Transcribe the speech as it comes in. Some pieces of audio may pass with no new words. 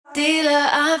Dealer,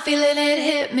 I'm feeling it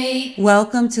hit me.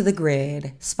 Welcome to The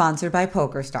Grid, sponsored by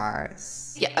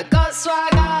PokerStars. Yeah, I got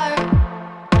swagger.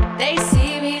 They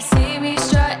see me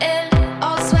strutting,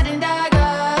 all sweating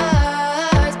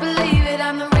daggers. Believe it,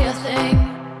 I'm the real thing.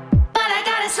 But I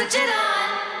gotta switch it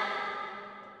on.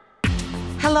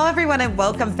 Hello, everyone, and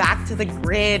welcome back to The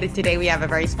Grid. Today we have a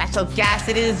very special guest.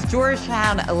 It is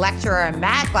Georgetown lecturer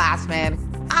Matt Glassman,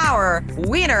 our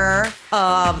winner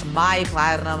of My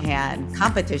Platinum Hand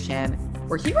competition,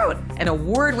 where he wrote an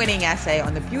award-winning essay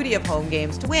on the beauty of home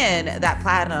games to win that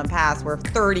Platinum Pass worth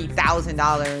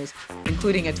 $30,000,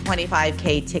 including a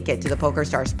 $25K ticket to the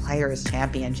PokerStars Players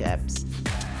Championships.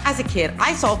 As a kid,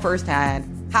 I saw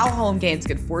firsthand how home games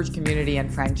could forge community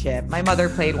and friendship. My mother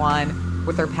played one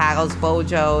with her pals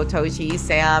Bojo, Toshi,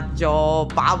 Sam,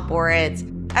 Joel, Bob Boritz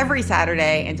every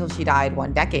Saturday until she died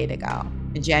 1 decade ago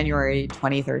in January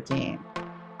 2013.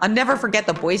 I'll never forget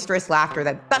the boisterous laughter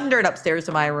that thundered upstairs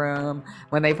to my room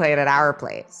when they played at our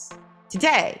place.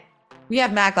 Today, we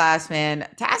have Matt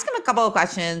Glassman to ask him a couple of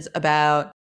questions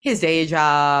about his day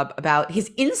job, about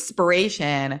his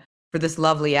inspiration for this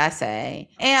lovely essay,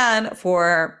 and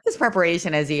for his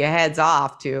preparation as he heads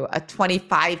off to a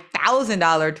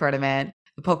 $25,000 tournament,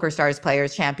 the PokerStars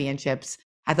Players Championships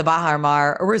at the Baha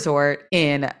Mar Resort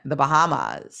in the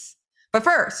Bahamas. But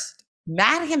first,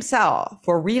 Matt himself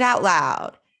will read out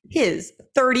loud his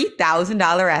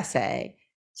 $30,000 essay,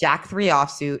 Jack 3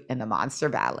 Offsuit and the Monster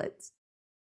Ballads.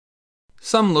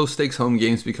 Some low-stakes home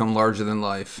games become larger than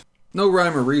life. No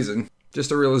rhyme or reason,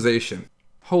 just a realization.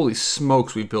 Holy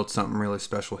smokes, we built something really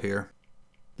special here.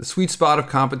 The sweet spot of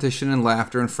competition and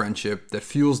laughter and friendship that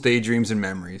fuels daydreams and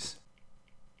memories.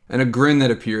 And a grin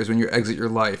that appears when you exit your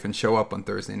life and show up on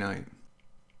Thursday night.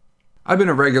 I've been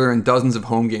a regular in dozens of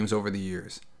home games over the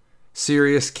years.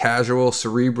 Serious, casual,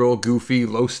 cerebral, goofy,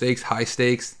 low stakes, high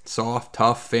stakes, soft,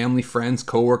 tough, family, friends,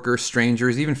 coworkers,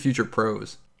 strangers, even future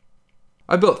pros.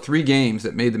 I built 3 games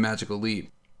that made the magical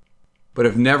leap, but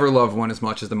have never loved one as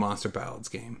much as the Monster Ballads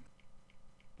game.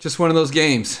 Just one of those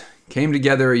games. Came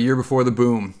together a year before the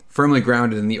boom, firmly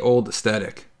grounded in the old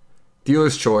aesthetic.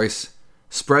 Dealer's choice,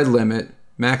 spread limit,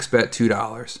 max bet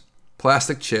 $2,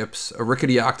 plastic chips, a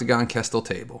rickety octagon Kestel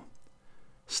table.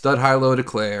 Stud high-low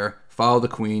declare, follow the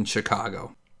queen,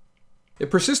 Chicago.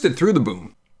 It persisted through the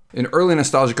boom, an early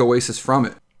nostalgic oasis from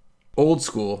it. Old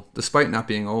school, despite not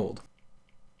being old.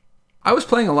 I was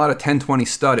playing a lot of 10-20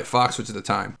 stud at Foxwoods at the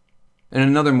time, and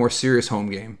another more serious home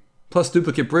game, plus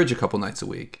duplicate bridge a couple nights a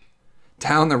week.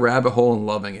 Down the rabbit hole and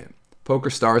loving it. Poker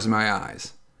stars in my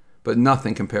eyes. But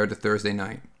nothing compared to Thursday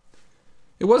night.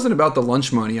 It wasn't about the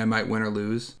lunch money I might win or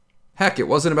lose. Heck, it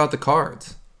wasn't about the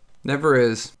cards. Never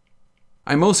is.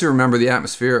 I mostly remember the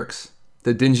atmospherics,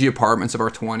 the dingy apartments of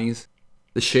our 20s,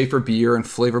 the Schaefer beer and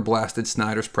flavor-blasted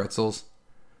Snyder's pretzels,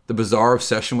 the bizarre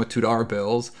obsession with $2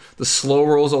 bills, the slow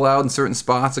rolls allowed in certain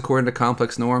spots according to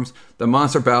complex norms, the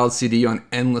Monster Ballad CD on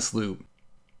endless loop,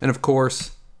 and of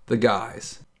course, the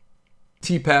guys.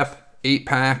 T-Pep,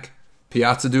 8-Pack,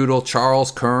 Piazza Doodle,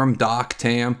 Charles, Kerm, Doc,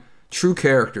 Tam, true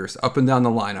characters up and down the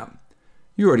lineup.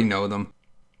 You already know them.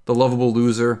 The lovable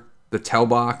loser, the tell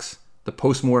box, the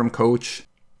postmortem coach,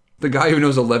 the guy who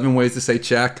knows 11 ways to say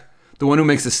check, the one who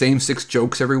makes the same 6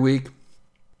 jokes every week.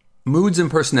 Moods and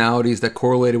personalities that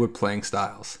correlated with playing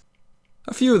styles.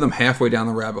 A few of them halfway down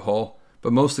the rabbit hole,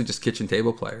 but mostly just kitchen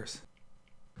table players.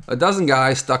 A dozen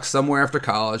guys stuck somewhere after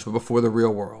college but before the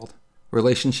real world.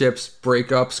 Relationships,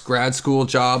 breakups, grad school,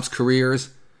 jobs, careers,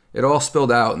 it all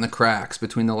spilled out in the cracks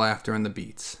between the laughter and the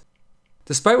beats.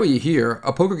 Despite what you hear,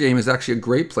 a poker game is actually a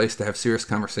great place to have serious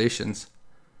conversations.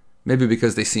 Maybe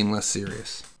because they seem less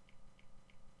serious.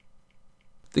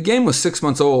 The game was 6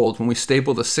 months old when we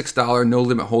stapled a $6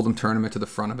 no-limit Hold'em tournament to the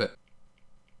front of it.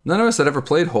 None of us had ever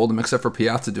played Hold'em except for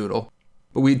Piazza Doodle,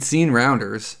 but we'd seen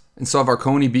Rounders and saw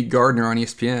Varconi beat Gardner on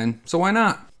ESPN, so why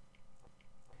not?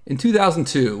 In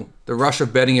 2002, the rush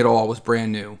of betting it all was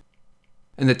brand new,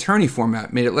 and the tourney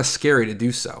format made it less scary to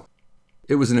do so.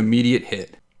 It was an immediate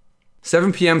hit.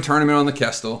 7 p.m. tournament on the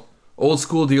Kestel, old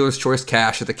school dealer's choice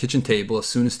cash at the kitchen table as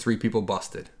soon as 3 people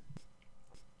busted.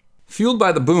 Fueled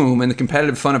by the boom and the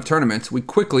competitive fun of tournaments, we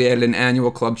quickly added an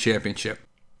annual club championship,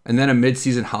 and then a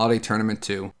mid-season holiday tournament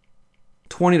too.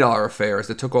 $20 affairs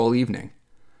that took all evening.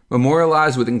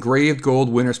 Memorialized with engraved gold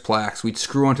winners' plaques we'd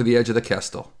screw onto the edge of the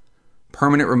Kestel.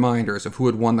 Permanent reminders of who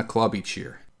had won the club each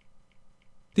year.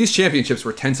 These championships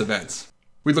were tense events.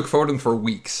 We'd look forward to them for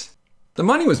weeks. The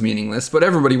money was meaningless, but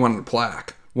everybody wanted a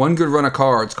plaque. One good run of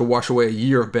cards could wash away a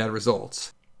year of bad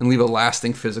results and leave a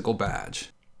lasting physical badge.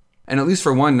 And at least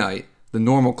for one night, the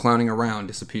normal clowning around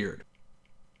disappeared.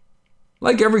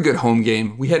 Like every good home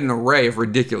game, we had an array of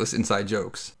ridiculous inside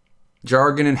jokes.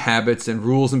 Jargon and habits and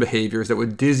rules and behaviors that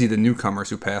would dizzy the newcomers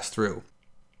who passed through.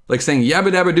 Like saying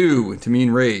yabba dabba doo to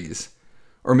mean raise.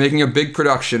 Or making a big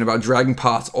production about dragging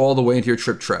pots all the way into your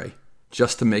trip tray,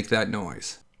 just to make that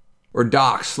noise. Or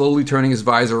Doc slowly turning his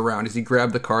visor around as he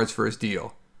grabbed the cards for his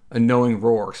deal, a knowing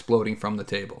roar exploding from the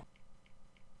table.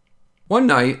 One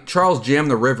night, Charles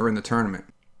jammed the river in the tournament.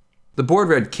 The board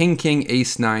read King King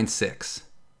Ace 9 6.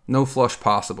 No flush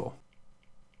possible.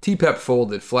 T-Pep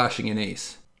folded, flashing an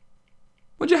ace.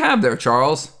 What'd you have there,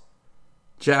 Charles?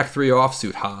 Jack 3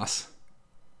 offsuit, Haas.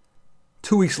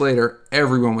 2 weeks later,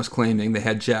 everyone was claiming they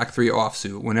had Jack 3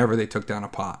 offsuit whenever they took down a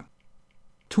pot.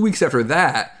 2 weeks after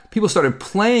that, people started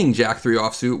playing Jack 3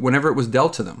 offsuit whenever it was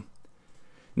dealt to them.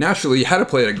 Naturally, you had to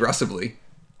play it aggressively.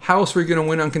 How else were you going to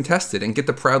win uncontested and get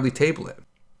to proudly table it?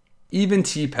 Even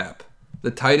T-Pep,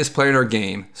 the tightest player in our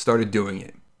game, started doing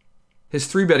it.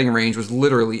 His 3-betting range was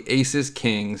literally aces,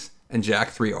 kings, and Jack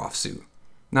 3 offsuit.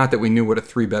 Not that we knew what a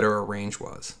 3-bet or a range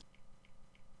was.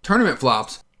 Tournament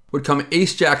flops would come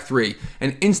ace jack 3,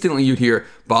 and instantly you'd hear,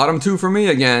 bottom 2 for me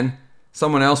again.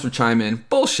 Someone else would chime in,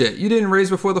 bullshit, you didn't raise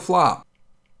before the flop.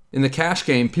 In the cash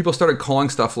game, people started calling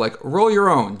stuff like, roll your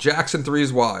own, Jackson 3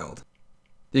 is wild.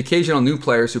 The occasional new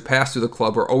players who passed through the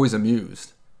club were always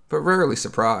amused, but rarely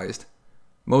surprised.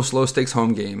 Most low-stakes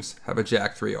home games have a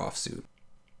Jack 3 offsuit.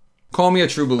 Call me a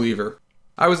true believer.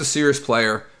 I was a serious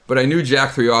player, but I knew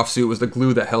Jack 3 offsuit was the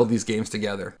glue that held these games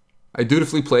together. I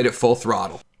dutifully played it full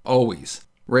throttle, always.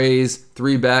 Raise,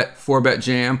 3-bet, 4-bet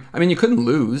jam. I mean, you couldn't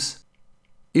lose.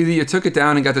 Either you took it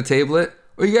down and got to table it,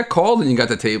 or you got called and you got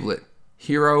to table it.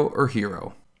 Hero or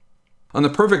hero. On the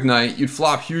perfect night, you'd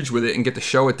flop huge with it and get to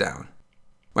show it down.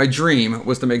 My dream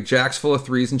was to make jacks full of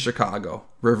 3s in Chicago,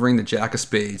 rivering the jack of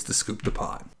spades to scoop the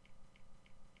pot.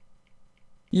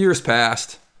 Years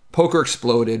passed. Poker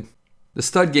exploded. The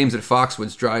stud games at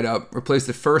Foxwoods dried up, replaced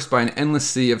at first by an endless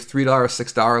sea of $3,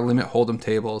 $6 limit hold'em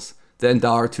tables, then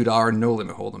 $1, $2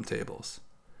 no-limit hold'em tables.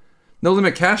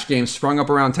 No-limit cash games sprung up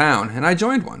around town, and I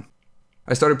joined one.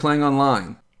 I started playing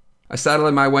online. I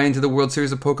satellite my way into the World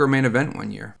Series of Poker main event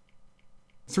one year.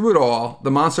 Through it all,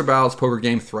 the Monster Battles poker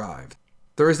game thrived.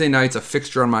 Thursday nights a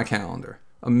fixture on my calendar.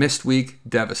 A missed week,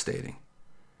 devastating.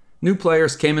 New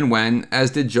players came and went,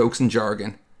 as did jokes and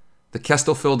jargon. The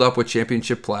Kestel filled up with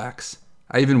championship plaques.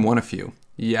 I even won a few.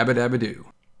 Yabba dabba doo.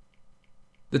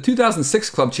 The 2006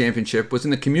 club championship was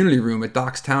in the community room at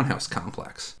Doc's Townhouse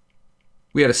complex.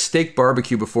 We had a steak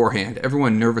barbecue beforehand,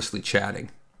 everyone nervously chatting.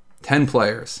 10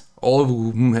 players, all of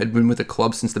whom had been with the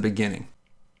club since the beginning.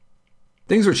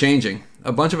 Things were changing.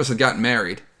 A bunch of us had gotten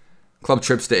married. Club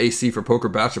trips to AC for poker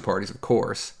bachelor parties, of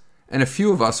course. And a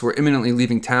few of us were imminently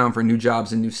leaving town for new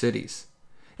jobs in new cities.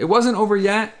 It wasn't over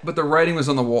yet, but the writing was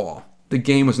on the wall. The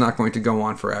game was not going to go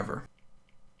on forever.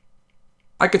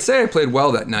 I could say I played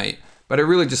well that night, but I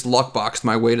really just luck-boxed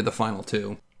my way to the final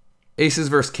 2. Aces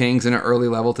versus kings in an early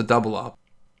level to double up,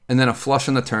 and then a flush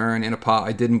on the turn in a pot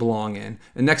I didn't belong in,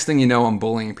 and next thing you know, I'm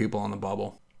bullying people on the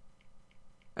bubble.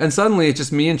 And suddenly, it's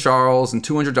just me and Charles and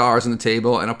 $200 on the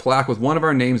table and a plaque with one of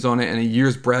our names on it and a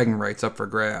year's bragging rights up for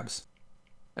grabs.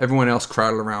 Everyone else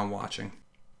crowded around watching.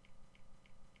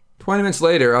 20 minutes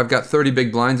later, I've got 30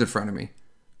 big blinds in front of me,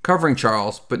 covering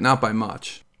Charles, but not by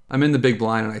much. I'm in the big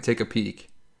blind and I take a peek.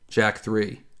 Jack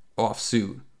 3,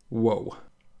 offsuit, whoa.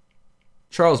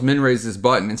 Charles min-raises his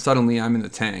button and suddenly I'm in the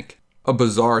tank. A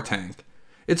bizarre tank.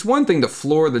 It's one thing to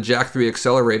floor the Jack 3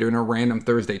 accelerator in a random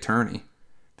Thursday tourney.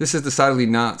 This is decidedly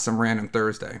not some random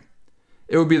Thursday.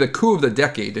 It would be the coup of the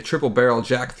decade to triple barrel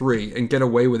Jack 3 and get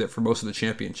away with it for most of the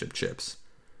championship chips.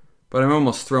 But I'm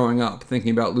almost throwing up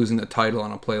thinking about losing the title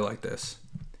on a play like this.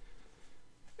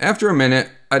 After a minute,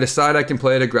 I decide I can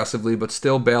play it aggressively but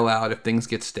still bail out if things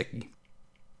get sticky.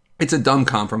 It's a dumb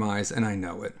compromise and I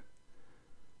know it.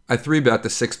 I 3-bet the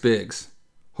 6 bigs,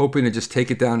 hoping to just take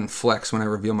it down and flex when I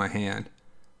reveal my hand.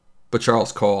 But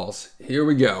Charles calls. Here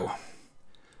we go.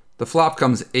 The flop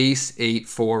comes ace, 8,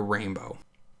 4, rainbow.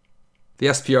 The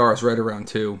SPR is right around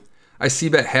 2. I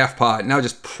c-bet half pot, now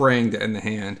just praying to end the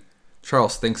hand.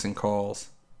 Charles thinks and calls.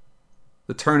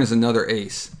 The turn is another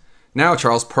ace. Now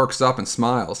Charles perks up and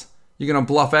smiles. You gonna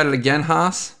bluff at it again,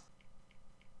 Haas?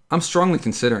 I'm strongly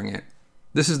considering it.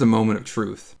 This is the moment of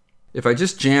truth. If I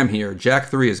just jam here, Jack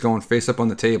 3 is going face up on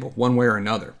the table, one way or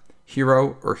another.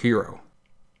 Hero or hero.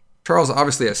 Charles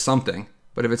obviously has something,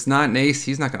 but if it's not an ace,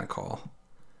 he's not gonna call.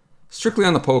 Strictly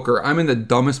on the poker, I'm in the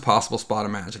dumbest possible spot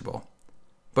imaginable.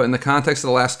 But in the context of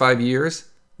the last 5 years,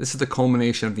 this is the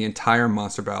culmination of the entire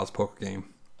Monster Battles poker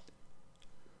game.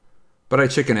 But I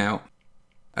chicken out.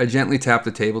 I gently tap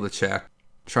the table to check.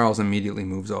 Charles immediately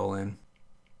moves all in.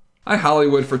 I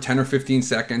Hollywood for 10 or 15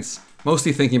 seconds,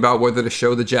 mostly thinking about whether to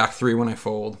show the Jack 3 when I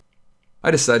fold.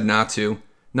 I decided not to,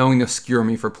 knowing they'll skewer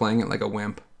me for playing it like a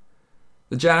wimp.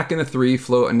 The jack and the 3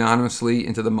 float anonymously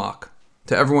into the muck.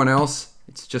 To everyone else,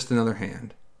 it's just another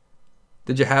hand.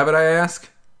 Did you have it, I ask?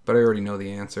 But I already know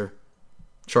the answer.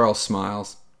 Charles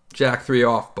smiles. Jack 3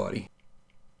 off, buddy.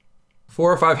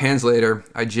 4 or 5 hands later,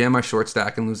 I jam my short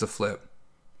stack and lose a flip.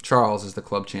 Charles is the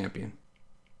club champion.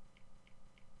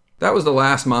 That was the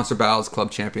last Monster Ballads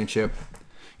Club Championship.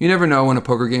 You never know when a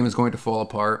poker game is going to fall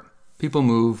apart. People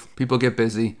move, people get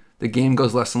busy, the game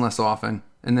goes less and less often,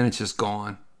 and then it's just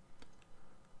gone.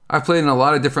 I've played in a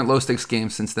lot of different low-stakes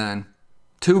games since then.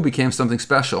 2 became something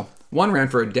special. 1 ran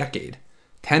for a decade.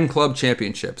 10 club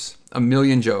championships, a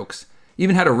million jokes,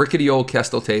 even had a rickety old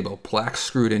Kestel table, plaques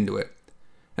screwed into it.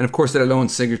 And of course, it had its own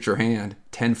signature hand,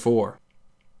 10-4.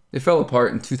 It fell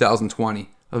apart in 2020,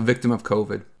 a victim of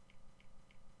COVID.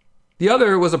 The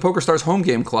other was a PokerStars home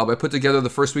game club I put together the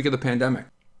first week of the pandemic.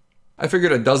 I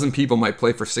figured a dozen people might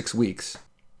play for 6 weeks.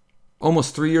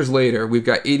 Almost 3 years later, we've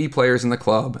got 80 players in the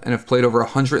club and have played over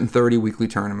 130 weekly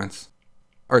tournaments.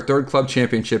 Our 3rd club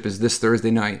championship is this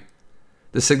Thursday night.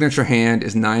 The signature hand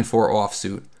is 9-4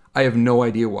 offsuit. I have no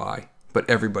idea why, but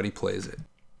everybody plays it.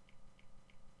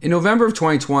 In November of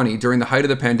 2020, during the height of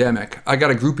the pandemic, I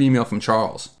got a group email from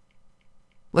Charles.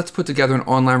 Let's put together an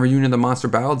online reunion of the Monster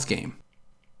Ballads game.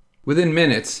 Within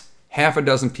minutes, half a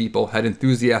dozen people had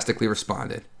enthusiastically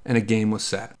responded, and a game was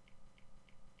set.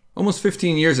 Almost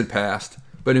 15 years had passed,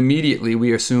 but immediately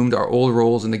we assumed our old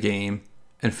roles in the game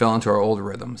and fell into our old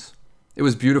rhythms. It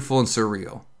was beautiful and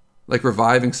surreal, like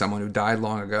reviving someone who died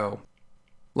long ago.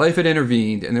 Life had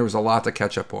intervened, and there was a lot to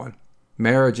catch up on.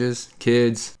 Marriages,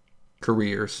 kids,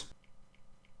 careers.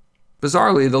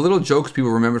 Bizarrely, the little jokes people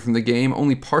remembered from the game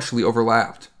only partially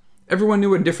overlapped. Everyone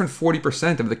knew a different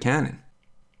 40% of the canon.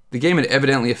 The game had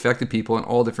evidently affected people in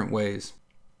all different ways.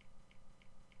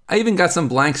 I even got some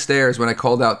blank stares when I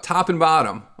called out top and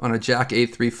bottom on a Jack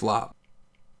 8-3 flop.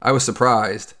 I was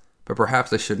surprised, but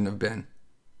perhaps I shouldn't have been.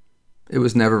 It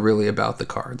was never really about the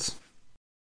cards.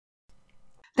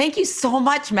 Thank you so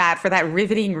much, Matt, for that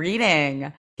riveting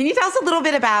reading. Can you tell us a little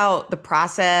bit about the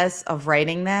process of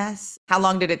writing this? How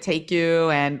long did it take you,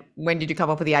 and when did you come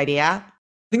up with the idea?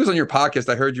 I think it was on your podcast.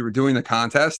 I heard you were doing the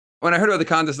contest. When I heard about the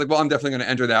contest, like, well, I'm definitely going to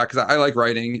enter that because I like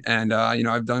writing, and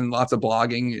I've done lots of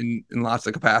blogging in lots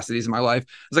of capacities in my life.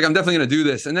 It's like I'm definitely going to do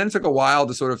this, and then it took a while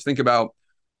to sort of think about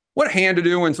what hand to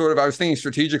do, and sort of I was thinking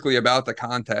strategically about the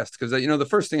contest because the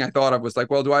first thing I thought of was like,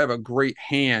 well, do I have a great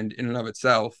hand in and of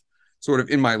itself, sort of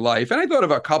in my life? And I thought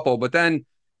of a couple, but then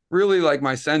really like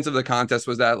my sense of the contest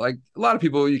was that like a lot of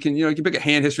people you can pick a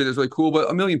hand history that's really cool, but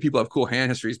a million people have cool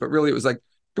hand histories, but really it was like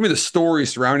give me the story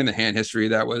surrounding the hand history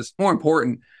that was more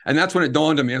important. And that's when it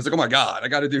dawned on me. I was like, oh my God, I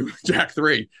got to do Jack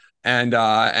 3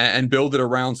 and build it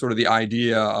around sort of the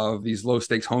idea of these low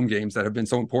stakes home games that have been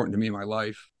so important to me in my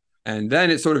life. And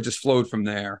then it sort of just flowed from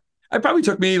there. It probably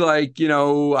took me like,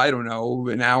 I don't know,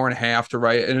 an hour and a half to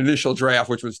write an initial draft,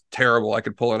 which was terrible. I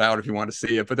could pull it out if you want to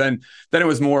see it. But then it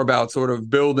was more about sort of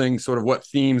building sort of what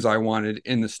themes I wanted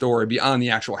in the story beyond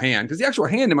the actual hand. Because the actual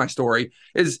hand in my story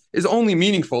is only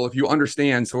meaningful if you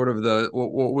understand sort of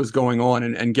what was going on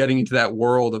and getting into that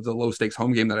world of the low stakes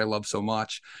home game that I love so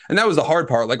much. And that was the hard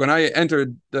part. Like when I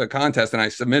entered the contest and I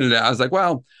submitted it, I was like,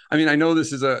 well, I mean, I know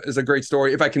this is a great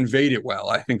story if I conveyed it well.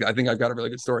 I think I've got a really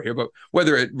good story here, but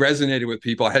whether it resonated with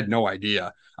people, I had no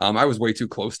idea. I was way too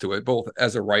close to it, both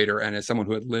as a writer and as someone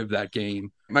who had lived that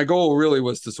game. My goal really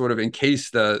was to sort of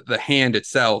encase the hand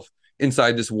itself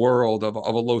inside this world of a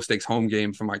low stakes home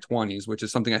game from my 20s, which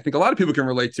is something I think a lot of people can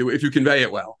relate to if you convey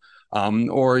it well.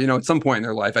 Or at some point in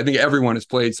their life, I think everyone has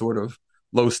played sort of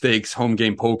low stakes home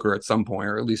game poker at some point,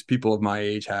 or at least people of my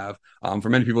age have. For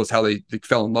many people, it's how they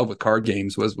fell in love with card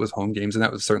games was home games. And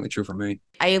that was certainly true for me.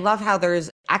 I love how there's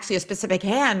actually a specific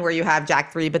hand where you have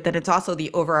Jack 3, but then it's also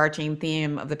the overarching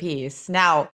theme of the piece.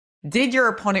 Now, did your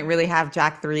opponent really have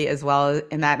Jack 3 as well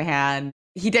in that hand?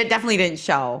 He definitely didn't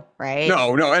show, right?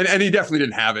 No. And he definitely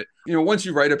didn't have it. Once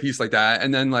you write a piece like that,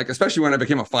 and then like, especially when I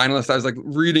became a finalist, I was like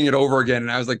reading it over again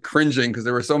and I was like cringing because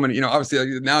there were so many, obviously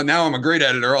like, now I'm a great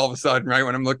editor all of a sudden, right?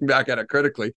 When I'm looking back at it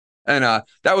critically. And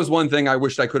that was one thing I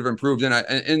wished I could have improved. And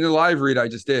in the live read I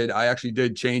just did, I actually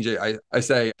did change it. I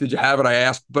say, did you have it? I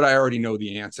asked, but I already know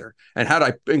the answer. And had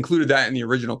I included that in the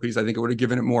original piece, I think it would have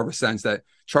given it more of a sense that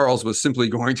Charles was simply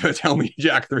going to tell me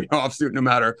Jack 3 offsuit no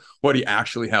matter what he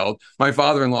actually held. My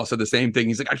father-in-law said the same thing.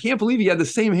 He's like, I can't believe he had the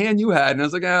same hand you had. And I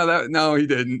was like, no, he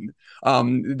didn't.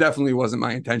 It definitely wasn't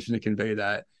my intention to convey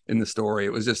that in the story.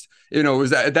 It was just, it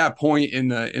was at that point in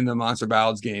the Monster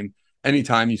Ballads game,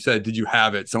 anytime you said, did you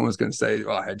have it? Someone's going to say,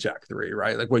 well, I had Jack 3,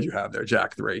 right? Like, what'd you have there?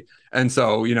 Jack 3. And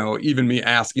so, even me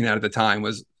asking that at the time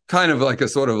was kind of like a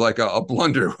sort of like a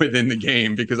blunder within the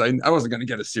game because I wasn't going to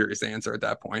get a serious answer at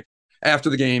that point. After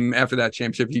the game, after that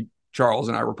championship, Charles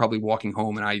and I were probably walking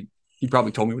home, and he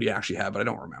probably told me what he actually had, but I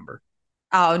don't remember.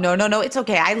 Oh, no, no, no. It's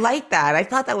okay. I like that. I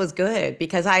thought that was good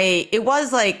because it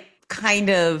was like kind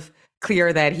of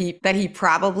clear that he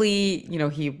probably,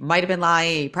 he might have been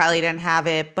lying. He probably didn't have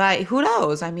it, but who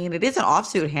knows? I mean, it is an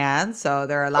offsuit hand, so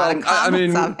there are a lot of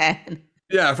comments on it.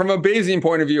 Yeah, from a Bayesian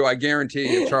point of view, I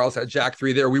guarantee if Charles had Jack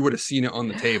 3 there, we would have seen it on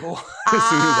the table as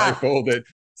soon as I folded.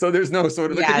 So there's no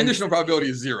sort of like the conditional probability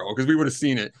is 0 because we would have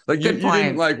seen it. Like you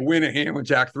didn't like win a hand with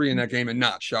Jack 3 in that game and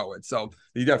not show it. So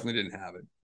you definitely didn't have it.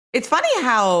 It's funny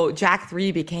how Jack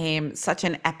 3 became such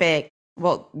an epic.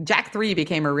 Well, Jack 3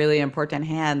 became a really important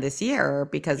hand this year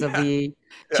because of the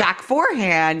Jack 4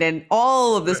 hand and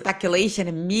all of the speculation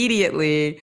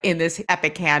immediately in this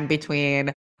epic hand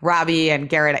between Robbie and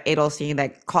Garrett Adelstein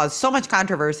that caused so much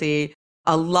controversy.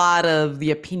 A lot of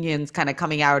the opinions kind of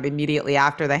coming out immediately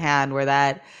after the hand were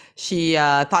that she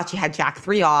thought she had Jack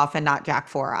 3 off and not Jack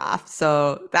 4 off.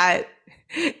 So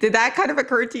did that kind of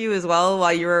occur to you as well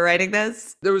while you were writing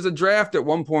this? There was a draft at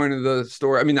one point of the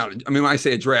story. I mean, when I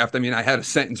say a draft, I mean, I had a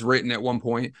sentence written at one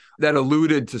point that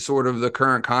alluded to sort of the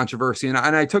current controversy. And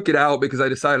I took it out because I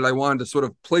decided I wanted to sort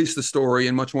of place the story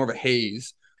in much more of a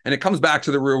haze. And it comes back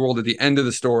to the real world at the end of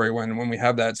the story when we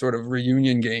have that sort of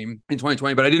reunion game in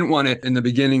 2020. But I didn't want it in the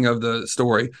beginning of the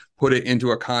story, put it into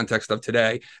a context of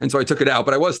today. And so I took it out.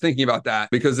 But I was thinking about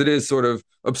that because it is sort of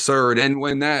absurd. And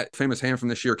when that famous hand from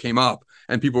this year came up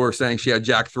and people were saying she had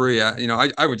Jack 3,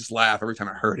 I would just laugh every time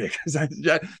I heard it because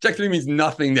Jack 3 means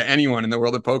nothing to anyone in the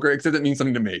world of poker, except it means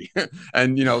something to me.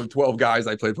 And, 12 guys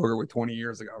I played poker with 20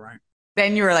 years ago, right?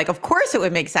 Then you were like, of course it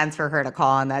would make sense for her to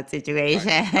call in that situation.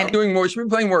 Right. She's been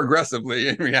playing more aggressively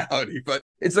in reality, but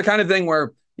it's the kind of thing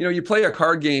where, you play a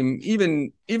card game,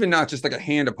 even not just like a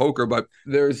hand of poker, but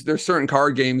there's certain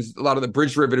card games, a lot of the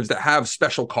bridge derivatives that have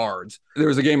special cards. There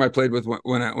was a game I played with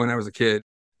when I was a kid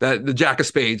that the Jack of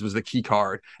Spades was the key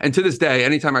card. And to this day,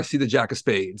 anytime I see the Jack of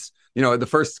Spades, the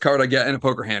first card I get in a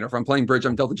poker hand, or if I'm playing bridge,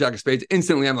 I'm dealt the Jack of Spades,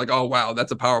 instantly I'm like, oh, wow,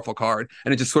 that's a powerful card.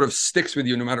 And it just sort of sticks with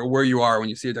you no matter where you are when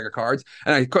you see a deck of cards.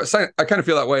 And I kind of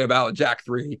feel that way about Jack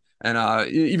 3. And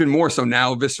even more so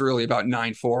now, viscerally, about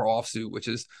 9-4 offsuit, which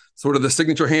is sort of the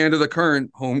signature hand of the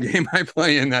current home game I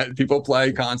play in that people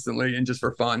play constantly and just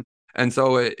for fun. And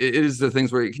so it is the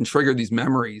things where it can trigger these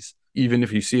memories, even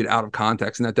if you see it out of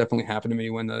context. And that definitely happened to me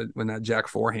when that Jack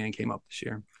 4 hand came up this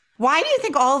year. Why do you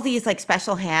think all of these like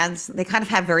special hands, they kind of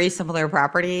have very similar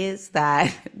properties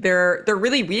that they're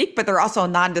really weak, but they're also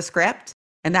nondescript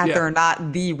and that they're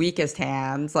not the weakest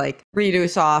hands like 3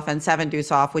 deuce off and 7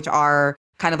 deuce off, which are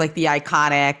kind of like the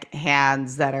iconic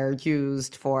hands that are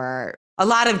used for a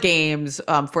lot of games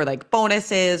for like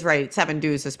bonuses, right? 7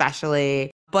 deuce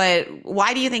especially. But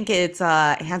why do you think it's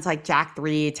hands like Jack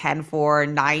 3,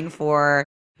 10-4, 9-4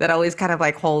 that always kind of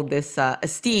like hold this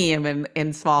esteem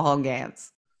in small home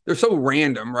games? They're so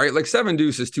random, right? Like 7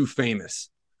 deuce is too famous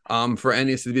for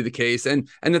any to be the case. And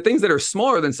the things that are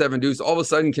smaller than 7 deuce all of a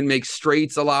sudden can make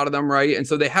straights, a lot of them, right? And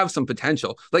so they have some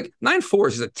potential. Like 9-4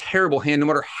 is a terrible hand no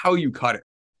matter how you cut it.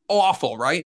 Awful,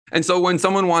 right? And so when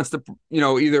someone wants to,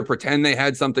 either pretend they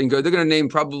had something good, they're going to name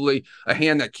probably a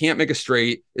hand that can't make a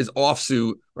straight, is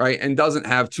offsuit, right? And doesn't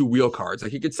have 2 wheel cards.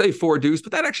 Like you could say 4 deuce,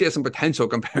 but that actually has some potential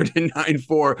compared to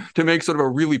 9-4 to make sort of a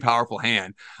really powerful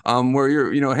hand. Where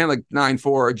you're, a hand like 9-4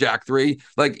 or Jack 3,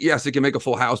 like, yes, it can make a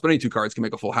full house, but any 2 cards can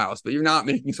make a full house, but you're not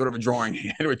making sort of a drawing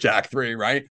hand with Jack 3,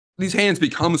 right? These hands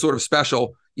become sort of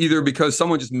special either because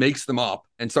someone just makes them up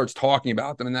and starts talking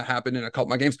about them, and that happened in a couple of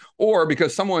my games, or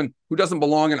because someone who doesn't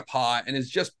belong in a pot and is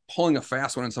just pulling a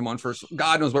fast one on someone for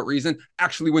God knows what reason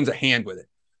actually wins a hand with it,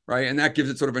 right? And that gives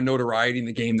it sort of a notoriety in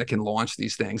the game that can launch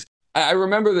these things. I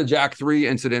remember the Jack 3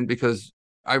 incident because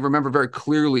I remember very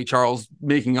clearly Charles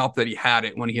making up that he had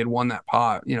it when he had won that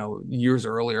pot, years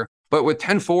earlier. But with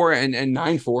 10-4 and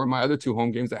 9-4, my other 2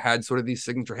 home games that had sort of these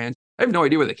signature hands, I have no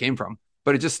idea where they came from.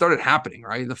 But it just started happening,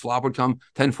 right? The flop would come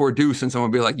 10-4 deuce and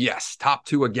someone would be like, yes, top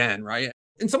 2 again, right?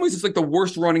 In some ways, it's like the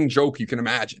worst running joke you can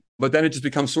imagine. But then it just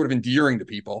becomes sort of endearing to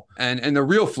people. And the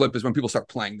real flip is when people start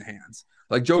playing the hands.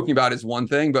 Like joking about it is one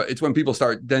thing, but it's when people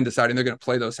start then deciding they're going to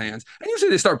play those hands. And usually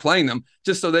they start playing them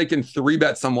just so they can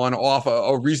 3-bet someone off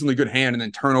a reasonably good hand and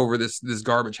then turn over this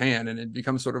garbage hand. And it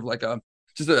becomes sort of like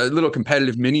just a little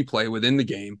competitive mini play within the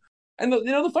game. And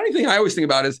the funny thing I always think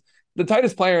about is the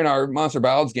tightest player in our Monster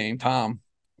Ballads game, Tom,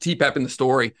 T-Pep in the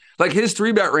story, like his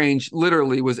 3-bet range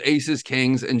literally was aces,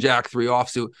 kings, and Jack 3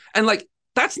 offsuit. And like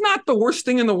That's not the worst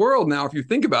thing in the world now, if you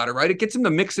think about it, right? It gets him to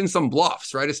mix in some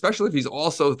bluffs, right? Especially if he's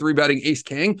also three betting ace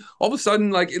king. All of a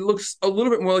sudden, like, it looks a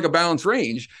little bit more like a balanced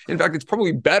range. In fact, it's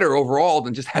probably better overall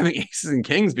than just having aces and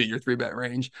kings be your three bet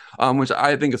range, which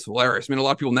I think is hilarious. I mean, a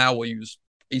lot of people now will use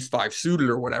ace five suited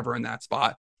or whatever in that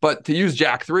spot. But to use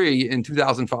jack three in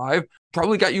 2005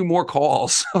 probably got you more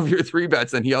calls of your three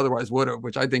bets than he otherwise would have,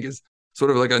 which I think is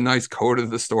sort of like a nice code of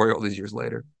the story all these years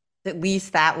later. At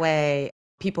least that way,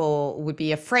 people would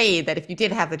be afraid that if you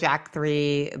did have the jack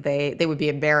three, they would be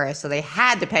embarrassed. So they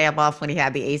had to pay him off when he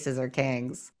had the aces or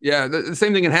kings. Yeah, the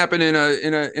same thing can happen in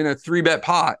a three bet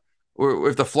pot, or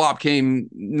if the flop came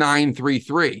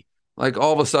 9-3-3. Like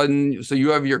all of a sudden, so you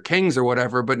have your kings or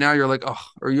whatever, but now you're like, oh,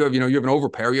 or you have an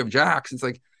overpair, you have jacks. It's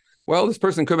like, well, this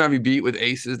person could have you beat with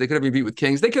aces. They could have you beat with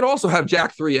kings. They could also have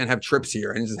jack three and have trips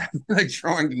here and just like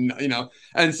drawing,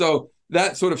 and so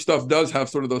that sort of stuff does have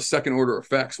sort of those second order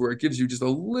effects where it gives you just a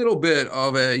little bit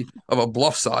of a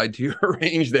bluff side to your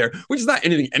range there, which is not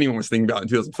anything anyone was thinking about in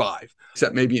 2005,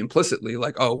 except maybe implicitly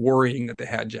like, oh, worrying that they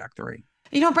had jack three.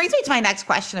 It brings me to my next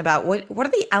question about what are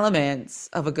the elements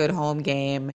of a good home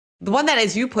game? The one that,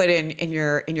 as you put in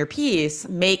your piece,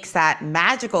 makes that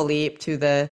magical leap to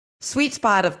the sweet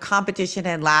spot of competition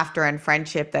and laughter and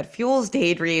friendship that fuels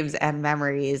daydreams and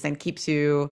memories and keeps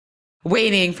you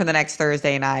waiting for the next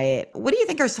Thursday night. What do you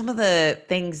think are some of the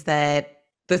things that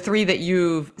the three that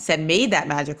you've said made that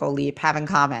magical leap have in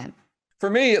common? For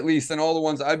me, at least, and all the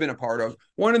ones I've been a part of,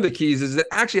 one of the keys is it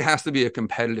actually has to be a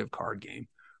competitive card game,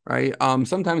 right?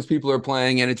 Sometimes people are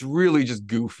playing and it's really just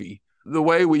goofy. The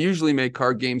way we usually make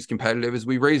card games competitive is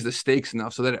we raise the stakes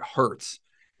enough so that it hurts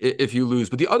if you lose.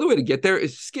 But the other way to get there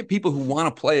is just get people who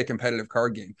want to play a competitive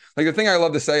card game. Like the thing I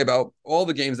love to say about all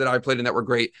the games that I played and that were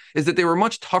great is that they were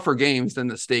much tougher games than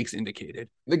the stakes indicated.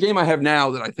 The game I have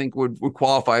now that I think would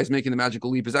qualify as making the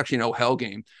magical leap is actually an oh hell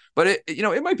game. But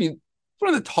it might be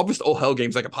one of the toughest oh hell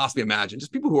games I could possibly imagine.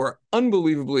 Just people who are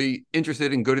unbelievably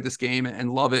interested and good at this game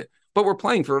and love it. But we're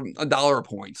playing for $1 a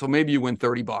point. So maybe you win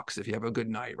 $30 if you have a good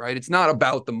night, right? It's not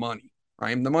about the money.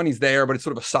 Right? The money's there, but it's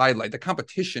sort of a sidelight. The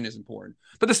competition is important.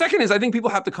 But the second is I think people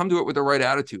have to come to it with the right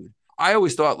attitude. I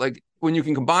always thought like when you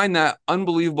can combine that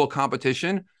unbelievable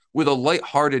competition with a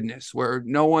lightheartedness where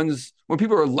when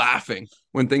people are laughing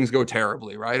when things go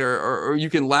terribly, right? Or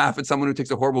you can laugh at someone who takes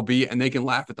a horrible beat and they can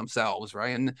laugh at themselves,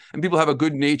 right? And people have a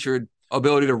good-natured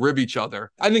ability to rib each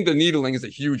other. I think the needling is a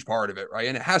huge part of it, right?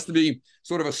 And it has to be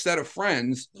sort of a set of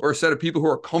friends or a set of people who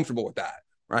are comfortable with that.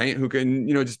 Right. Who can,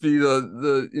 just be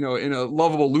the in a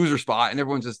lovable loser spot and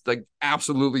everyone's just like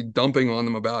absolutely dumping on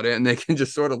them about it. And they can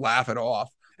just sort of laugh it off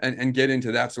and get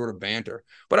into that sort of banter.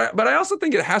 But I also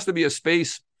think it has to be a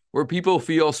space where people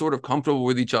feel sort of comfortable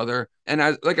with each other. And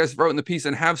like I wrote in the piece,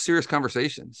 and have serious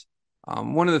conversations.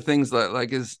 One of the things that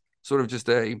like is sort of just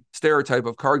a stereotype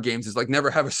of card games is like never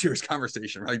have a serious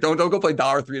conversation, right? Don't go play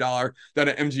 $1, $3 down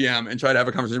at MGM and try to have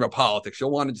a conversation about politics.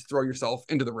 You'll want to just throw yourself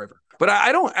into the river. But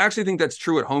I don't actually think that's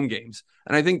true at home games.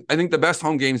 And I think the best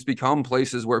home games become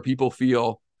places where people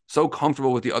feel so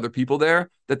comfortable with the other people there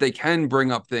that they can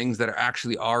bring up things that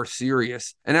actually are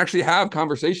serious and actually have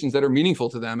conversations that are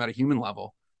meaningful to them at a human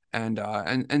level.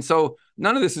 And so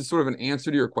none of this is sort of an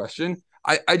answer to your question.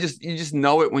 You just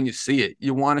know it when you see it.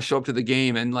 You want to show up to the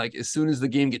game, and like as soon as the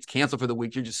game gets canceled for the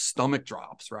week, your just stomach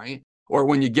drops, right? Or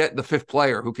when you get the fifth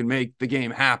player who can make the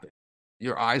game happen,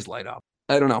 your eyes light up.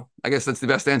 I don't know. I guess that's the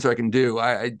best answer I can do.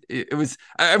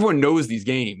 Everyone knows these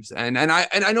games, and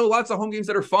I know lots of home games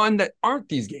that are fun that aren't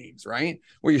these games, right?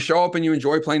 Where you show up and you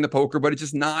enjoy playing the poker, but it's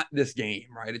just not this game,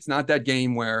 right? It's not that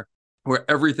game where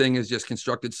everything is just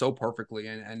constructed so perfectly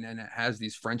and it has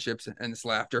these friendships and this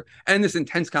laughter and this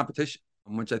intense competition,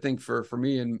 which I think for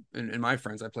me and my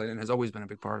friends I played in has always been a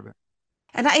big part of it.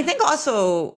 And I think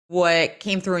also what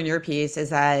came through in your piece is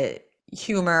that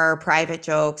humor, private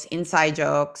jokes, inside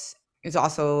jokes is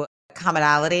also a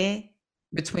commonality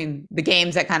between the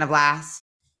games that kind of last.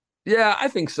 Yeah, I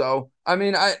think so. I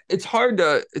mean, it's hard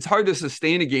to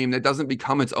sustain a game that doesn't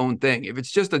become its own thing. If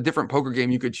it's just a different poker game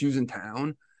you could choose in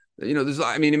town,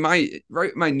 in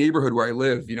my neighborhood where I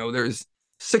live, there's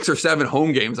 6 or 7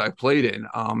 home games I've played in.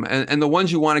 And the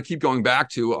ones you want to keep going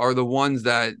back to are the ones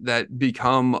that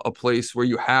become a place where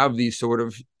you have these sort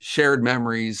of shared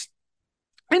memories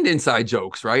and inside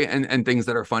jokes, right? And things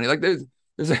that are funny. Like there's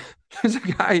a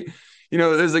guy,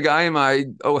 there's a guy in my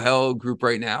oh hell group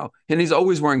right now, and he's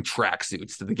always wearing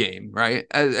tracksuits to the game, right?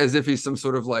 As if he's some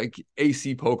sort of like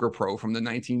AC poker pro from the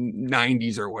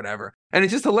 1990s or whatever. And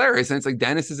it's just hilarious. And it's like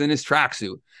Dennis is in his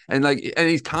tracksuit, and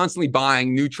he's constantly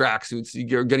buying new tracksuits.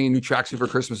 You're getting a new tracksuit for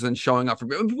Christmas and showing up for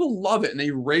people love it and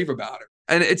they rave about it.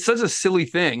 And it's such a silly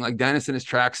thing, like Dennis in his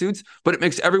tracksuits, but it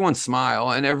makes everyone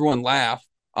smile and everyone laugh.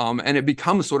 And it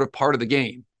becomes sort of part of the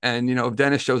game. And, if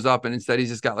Dennis shows up and instead he's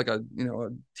just got like a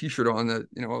t-shirt on that,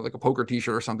 like a poker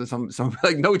t-shirt or something, some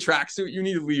like no tracksuit, you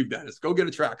need to leave, Dennis. Go get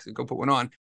a tracksuit, go put one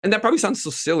on. And that probably sounds so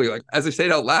silly. Like as I say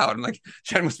it out loud, I'm like,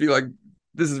 Jen must be like,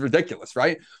 this is ridiculous,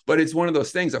 right? But it's one of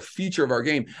those things, a feature of our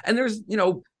game. And there's,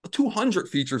 200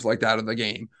 features like that in the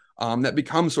game. That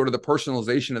becomes sort of the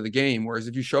personalization of the game. Whereas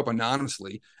if you show up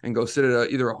anonymously and go sit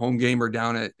at either a home game or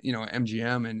down at,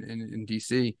 MGM in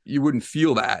DC, you wouldn't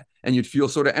feel that. And you'd feel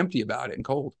sort of empty about it and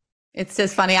cold. It's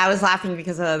just funny. I was laughing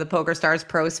because the Poker Stars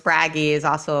pro Spraggy is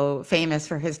also famous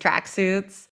for his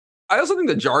tracksuits. I also think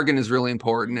the jargon is really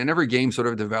important, and every game sort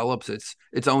of develops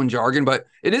its own jargon, but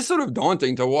it is sort of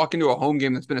daunting to walk into a home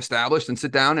game that's been established and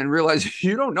sit down and realize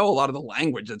you don't know a lot of the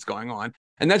language that's going on.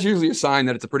 And that's usually a sign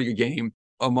that it's a pretty good game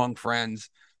among friends,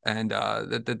 and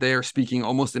that they are speaking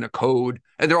almost in a code,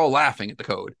 and they're all laughing at the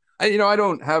code. I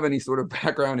don't have any sort of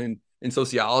background in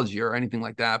sociology or anything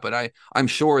like that, but I'm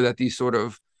sure that these sort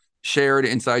of shared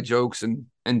inside jokes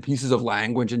and pieces of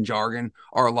language and jargon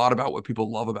are a lot about what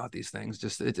people love about these things.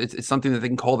 Just it's something that they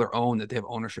can call their own, that they have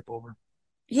ownership over.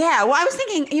 Yeah, well, I was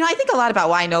thinking, I think a lot about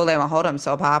why No Limit Hold'em's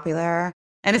so popular.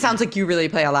 And it sounds like you really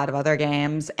play a lot of other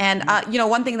games. And,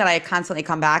 one thing that I constantly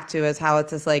come back to is how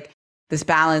it's just like this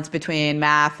balance between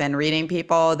math and reading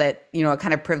people that, it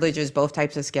kind of privileges both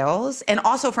types of skills. And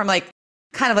also from like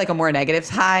kind of like a more negative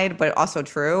side, but also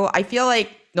true. I feel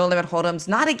like No Limit Hold'em's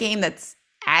not a game that's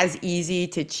as easy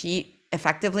to cheat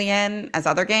effectively in as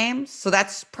other games. So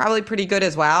that's probably pretty good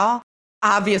as well.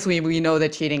 Obviously, we know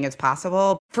that cheating is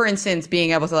possible. For instance,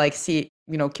 being able to like see,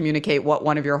 communicate what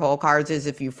one of your hole cards is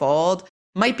if you fold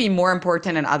might be more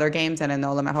important in other games than in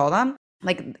No Limit Hold'em.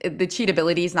 Like the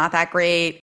cheatability is not that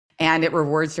great and it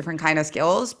rewards different kind of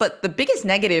skills. But the biggest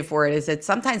negative for it is it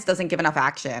sometimes doesn't give enough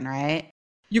action, right?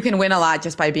 You can win a lot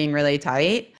just by being really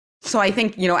tight. So I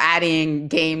think, adding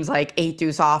games like 8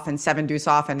 deuce off and 7 deuce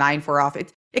off and 9-4 off,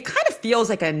 it kind of feels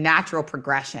like a natural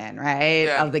progression, right,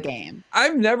 of the game.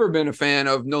 I've never been a fan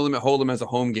of No Limit Hold'em as a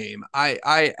home game.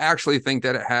 I actually think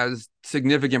that it has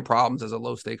significant problems as a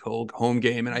low-stake home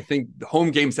game, and I think the home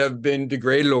games have been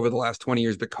degraded over the last 20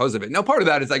 years because of it. Now, part of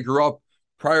that is I grew up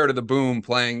prior to the boom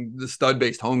playing the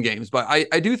stud-based home games, but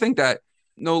I do think that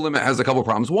No Limit has a couple of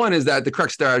problems. One is that the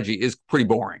correct strategy is pretty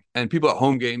boring, and people at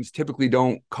home games typically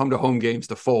don't come to home games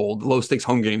to fold. Low stakes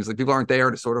home games, like people aren't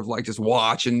there to sort of like just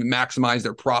watch and maximize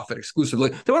their profit exclusively.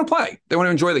 They want to play. They want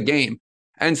to enjoy the game.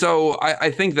 And so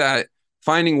I think that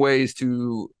finding ways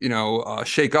to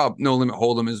shake up No Limit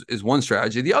Hold'em is one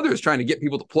strategy. The other is trying to get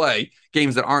people to play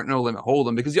games that aren't No Limit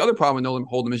Hold'em, because the other problem with No Limit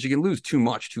Hold'em is you can lose too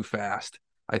much too fast.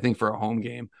 I think for a home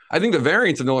game, I think the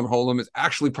variance of No Limit Hold'em is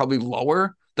actually probably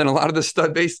lower than a lot of the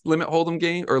stud-based limit hold'em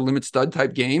game or limit stud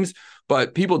type games.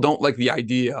 But people don't like the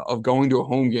idea of going to a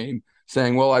home game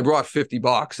saying, well, I brought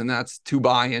 $50 and that's 2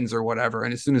 buy-ins or whatever.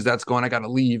 And as soon as that's gone, I got to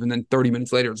leave. And then 30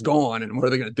 minutes later, it's gone. And what are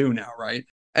they going to do now, right?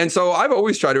 And so I've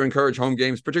always tried to encourage home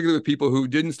games, particularly with people who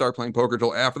didn't start playing poker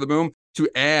till after the boom, to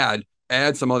add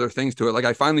some other things to it. Like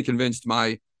I finally convinced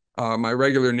my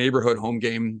regular neighborhood home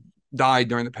game died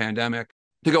during the pandemic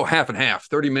to go half and half,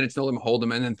 30 minutes No Limit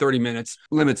Hold'em, and then 30 minutes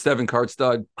limit 7-card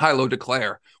stud, high-low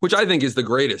declare, which I think is the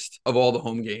greatest of all the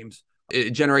home games.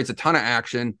 It generates a ton of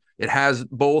action. It has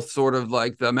both sort of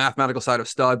like the mathematical side of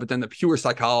stud, but then the pure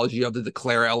psychology of the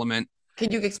declare element.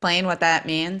 Could you explain what that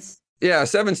means? Yeah,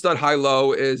 7 stud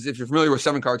high-low is, if you're familiar with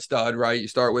 7-card stud, right, you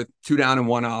start with 2 down and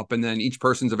 1 up, and then each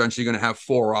person's eventually going to have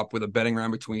 4 up with a betting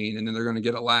round between, and then they're going to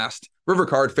get a last river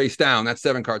card face down. That's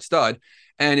 7-card stud.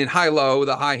 And in high-low,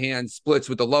 the high hand splits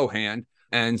with the low hand.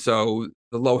 And so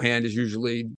the low hand is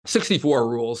usually 64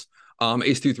 rules.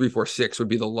 Ace 2, 3, 4, 6 would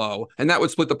be the low. And that would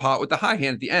split the pot with the high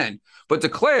hand at the end. But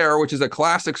declare, which is a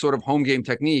classic sort of home game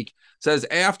technique, says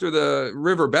after the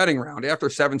river betting round, after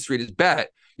 7th Street is bet,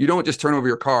 you don't just turn over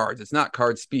your cards. It's not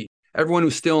card speed. Everyone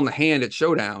who's still in the hand at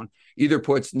showdown either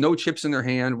puts no chips in their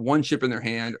hand, 1 chip in their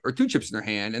hand, or 2 chips in their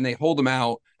hand, and they hold them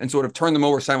out and sort of turn them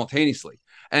over simultaneously.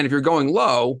 And if you're going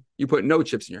low, you put no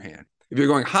chips in your hand. If you're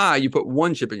going high, you put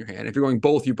 1 chip in your hand. If you're going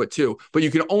both, you put 2. But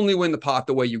you can only win the pot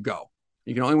the way you go.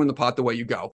 You can only win the pot the way you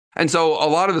go. And so a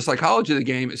lot of the psychology of the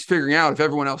game is figuring out if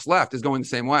everyone else left is going the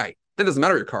same way. Then it doesn't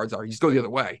matter what your cards are. You just go the other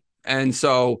way. And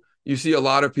so you see a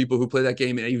lot of people who play that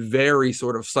game in a very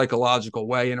sort of psychological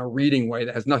way, in a reading way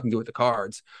that has nothing to do with the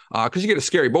cards. Because you get a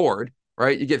scary board,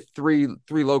 right? You get three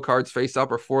low cards face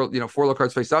up, or 4 low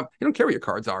cards face up. You don't care what your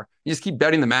cards are. You just keep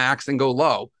betting the max and go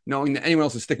low, knowing that anyone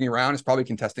else who's sticking around is probably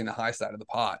contesting the high side of the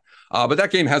pot. But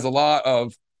that game has a lot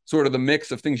of sort of the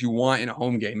mix of things you want in a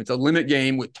home game. It's a limit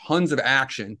game with tons of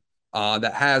action,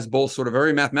 that has both sort of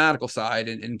very mathematical side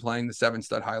in playing the 7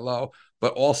 stud high low,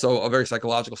 but also a very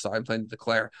psychological side playing the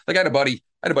declare. Like I had a buddy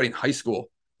in high school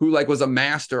who like was a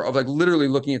master of like literally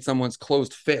looking at someone's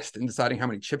closed fist and deciding how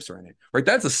many chips are in it. Right,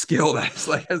 that's a skill that's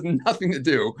like has nothing to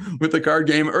do with the card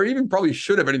game, or even probably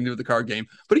should have anything to do with the card game.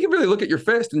 But he can really look at your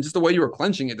fist and just the way you were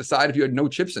clenching it, decide if you had no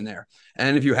chips in there,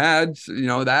 and if you had,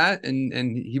 that,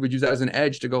 and he would use that as an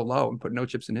edge to go low and put no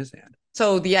chips in his hand.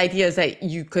 So the idea is that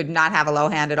you could not have a low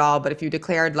hand at all, but if you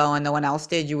declared low and no one else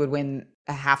did, you would win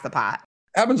half the pot.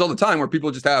 Happens all the time where people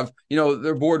just have,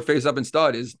 their board face up in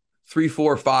stud is 3,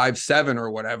 4, 5, 7 or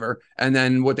whatever. And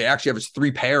then what they actually have is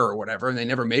 3 pair or whatever. And they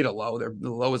never made a low. The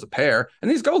low is a pair.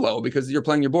 And these go low because you're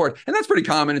playing your board. And that's pretty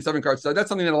common in 7 card stud. That's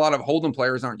something that a lot of Hold'em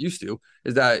players aren't used to,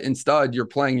 is that in stud, you're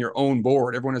playing your own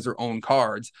board. Everyone has their own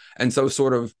cards. And so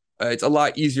sort of it's a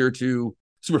lot easier to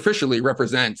superficially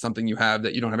represent something you have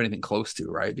that you don't have anything close to,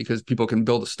 right? Because people can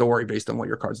build a story based on what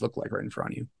your cards look like right in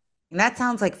front of you. That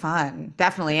sounds like fun,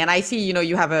 definitely. And I see,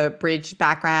 you have a bridge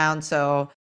background, so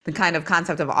the kind of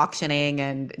concept of auctioning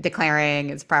and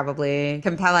declaring is probably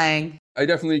compelling. I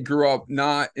definitely grew up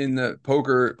not in the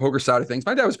poker side of things.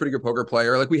 My dad was a pretty good poker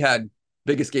player. Like we had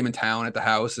biggest game in town at the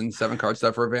house and 7 card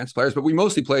stuff for advanced players, but we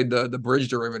mostly played the bridge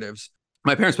derivatives.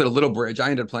 My parents played a little bridge. I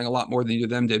ended up playing a lot more than either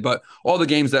of them did, but all the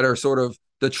games that are sort of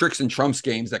the tricks and trumps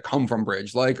games that come from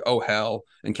bridge, like Oh Hell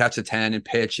and Catch a 10 and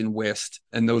Pitch and Whist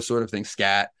and those sort of things,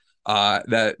 Scat,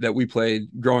 that we played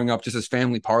growing up just as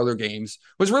family parlor games,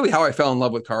 was really how I fell in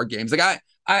love with card games. Like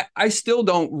I still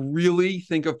don't really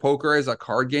think of poker as a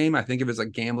card game. I think of it as a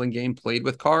gambling game played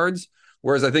with cards.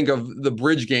 Whereas I think of the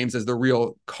bridge games as the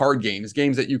real card games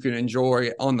that you can enjoy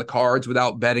on the cards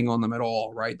without betting on them at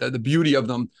all, right? The beauty of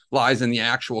them lies in the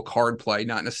actual card play,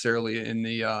 not necessarily in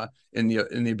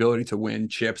the ability to win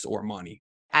chips or money.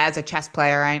 As a chess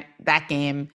player, that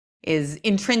game is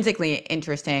intrinsically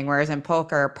interesting, whereas in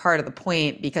poker, part of the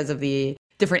point, because of the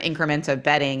different increments of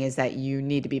betting, is that you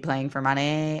need to be playing for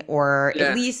money, or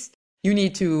at least you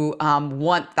need to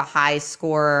want the high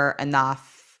score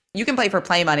enough. You can play for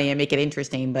play money and make it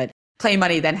interesting, but play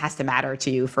money then has to matter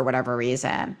to you for whatever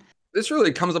reason. This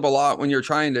really comes up a lot when you're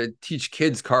trying to teach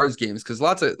kids cards games, because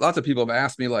lots of people have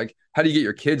asked me, like, how do you get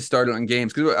your kids started on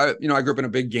games? Because I grew up in a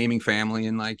big gaming family,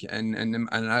 and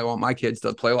I want my kids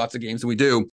to play lots of games, and we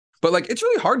do. But like, it's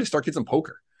really hard to start kids on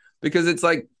poker, because it's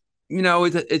like,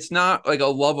 it's not like a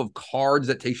love of cards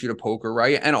that takes you to poker,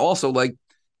 right? And also, like,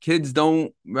 kids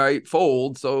don't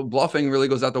fold, so bluffing really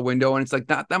goes out the window, and it's like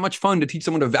not that much fun to teach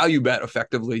someone to value bet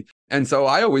effectively. And so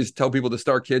I always tell people to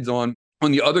start kids on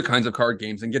the other kinds of card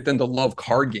games and get them to love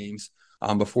card games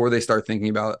before they start thinking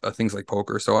about things like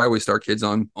poker. So I always start kids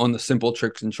on the simple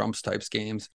tricks and trumps types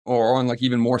games, or on like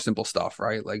even more simple stuff,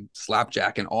 right? Like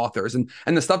slapjack and authors, and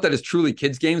the stuff that is truly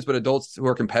kids games, but adults who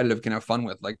are competitive can have fun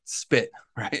with, like spit,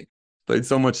 right? Played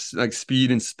so much like speed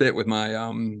and spit with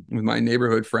my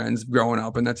neighborhood friends growing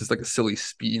up, and that's just like a silly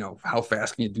speed. How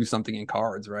fast can you do something in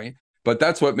cards, right? But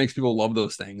that's what makes people love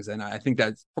those things, and I think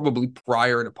that's probably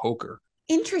prior to poker.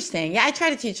 Interesting. Yeah, I try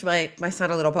to teach my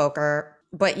son a little poker,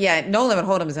 but yeah, no limit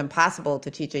hold'em is impossible to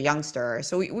teach a youngster.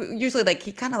 So we usually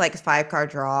he kind of likes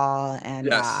 5-card draw, and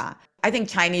yes. I think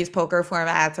Chinese poker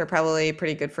formats are probably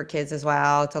pretty good for kids as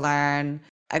well to learn.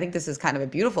 I think this is kind of a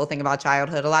beautiful thing about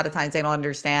childhood. A lot of times they don't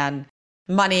understand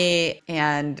money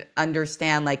and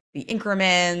understand like the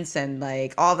increments and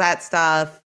like all that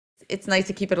stuff. It's nice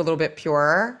to keep it a little bit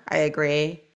pure. I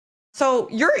agree. So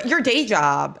your day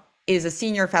job is a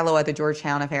senior fellow at the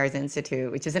Georgetown Affairs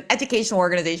Institute, which is an educational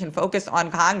organization focused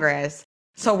on Congress.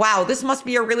 So wow, this must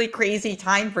be a really crazy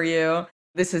time for you.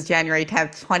 This is January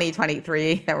 10th,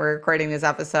 2023 that we're recording this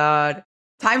episode.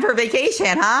 Time for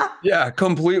vacation, huh? Yeah,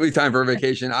 completely time for a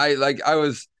vacation. I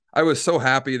was so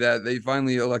happy that they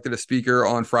finally elected a speaker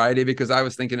on Friday, because I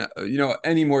was thinking,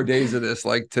 any more days of this,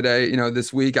 like today,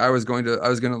 this week, I was going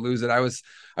to lose it. I was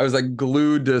like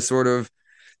glued to sort of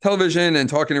television and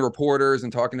talking to reporters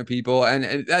and talking to people.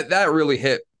 And that really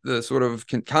hit the sort of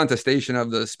contestation of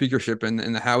the speakership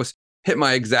in the House, hit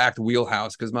my exact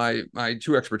wheelhouse, because my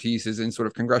true expertise is in sort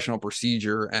of congressional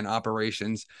procedure and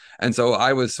operations. And so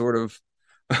I was sort of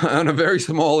on a very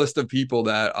small list of people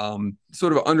that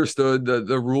sort of understood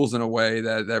the rules in a way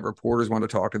that reporters want to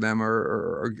talk to them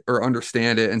or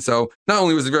understand it. And so not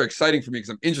only was it very exciting for me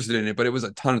because I'm interested in it, but it was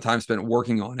a ton of time spent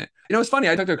working on it. It's funny.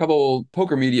 I talked to a couple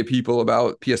poker media people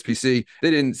about PSPC.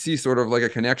 They didn't see sort of like a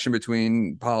connection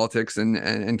between politics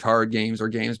and card games or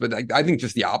games, but I think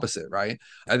just the opposite, right?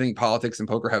 I think politics and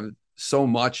poker have so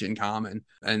much in common,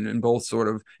 and both sort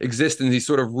of exist in these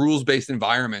sort of rules-based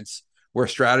environments where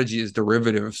strategy is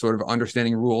derivative of sort of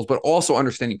understanding rules, but also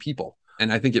understanding people.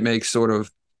 And I think it makes sort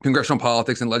of congressional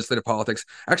politics and legislative politics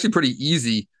actually pretty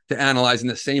easy to analyze in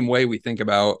the same way we think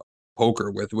about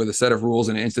poker, with a set of rules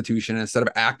and an institution and a set of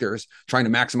actors trying to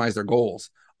maximize their goals.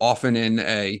 Often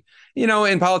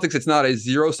in politics, it's not a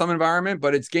zero-sum environment,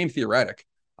 but it's game theoretic.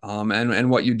 And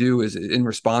what you do is in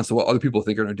response to what other people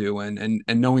think are going to do, and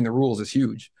knowing the rules is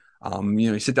huge.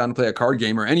 You sit down and play a card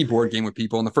game or any board game with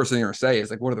people, and the first thing they're going to say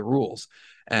is like, what are the rules?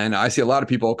 And I see a lot of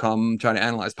people come trying to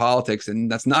analyze politics,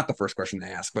 and that's not the first question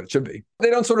they ask, but it should be. They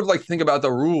don't sort of like think about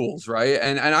the rules, right?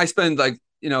 And I spend like,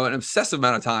 an obsessive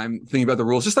amount of time thinking about the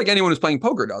rules, just like anyone who's playing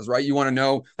poker does, right? You want to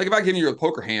know, like if I give you a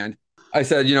poker hand, I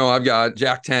said, I've got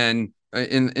Jack 10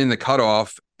 in the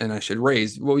cutoff and I should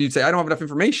raise. Well, you'd say, I don't have enough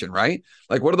information, right?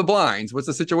 Like, what are the blinds? What's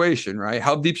the situation, right?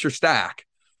 How deep's your stack,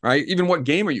 right? Even what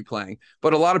game are you playing?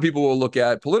 But a lot of people will look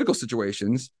at political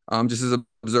situations just as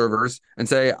observers and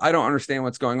say, I don't understand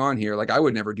what's going on here. Like, I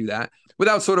would never do that,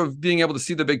 without sort of being able to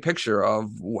see the big picture of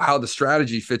how the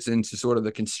strategy fits into sort of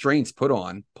the constraints put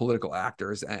on political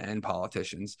actors and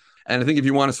politicians. And I think if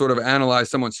you want to sort of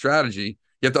analyze someone's strategy,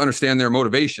 you have to understand their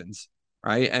motivations,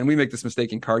 right? And we make this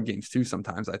mistake in card games too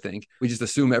sometimes, I think. We just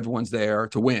assume everyone's there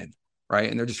to win, right?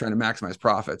 And they're just trying to maximize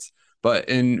profits. But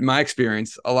in my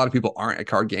experience, a lot of people aren't at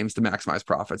card games to maximize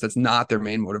profits. That's not their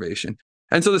main motivation.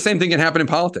 And so the same thing can happen in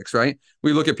politics, right?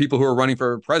 We look at people who are running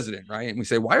for president, right? And we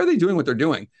say, why are they doing what they're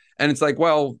doing? And it's like,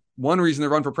 well, one reason to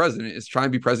run for president is trying to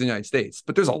be president of the United States.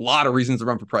 But there's a lot of reasons to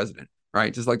run for president,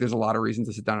 right? Just like there's a lot of reasons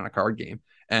to sit down on a card game.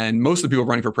 And most of the people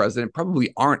running for president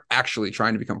probably aren't actually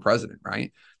trying to become president,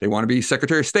 right? They want to be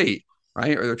Secretary of State,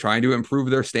 right? Or they're trying to improve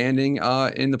their standing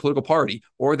in the political party,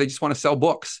 or they just want to sell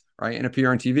books, right? And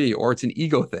appear on TV, or it's an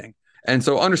ego thing. And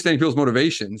so understanding people's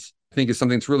motivations, I think, is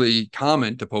something that's really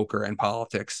common to poker and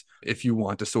politics if you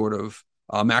want to sort of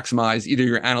maximize either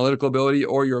your analytical ability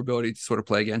or your ability to sort of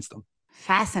play against them.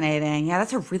 Fascinating. Yeah,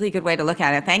 that's a really good way to look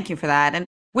at it. Thank you for that. And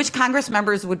which Congress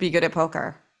members would be good at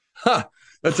poker?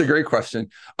 That's a great question.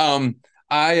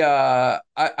 I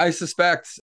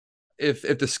suspect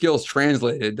if the skills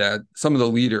translated, that some of the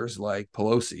leaders like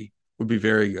Pelosi would be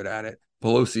very good at it.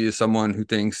 Pelosi is someone who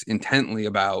thinks intently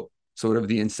about sort of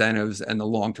the incentives and the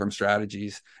long-term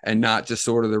strategies, and not just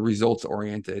sort of the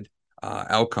results-oriented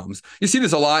outcomes. You see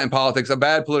this a lot in politics. A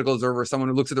bad political observer is someone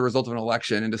who looks at the result of an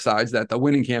election and decides that the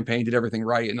winning campaign did everything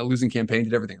right and the losing campaign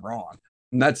did everything wrong.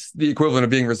 And that's the equivalent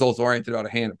of being results-oriented about a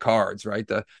hand of cards, right?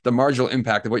 The marginal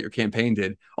impact of what your campaign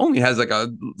did only has like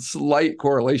a slight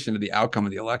correlation to the outcome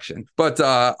of the election. But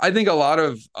I think a lot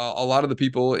of the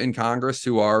people in Congress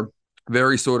who are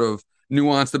very sort of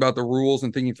nuanced about the rules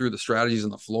and thinking through the strategies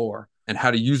on the floor and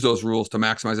how to use those rules to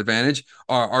maximize advantage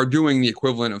are doing the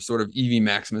equivalent of sort of EV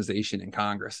maximization in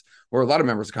Congress, where a lot of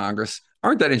members of Congress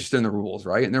aren't that interested in the rules,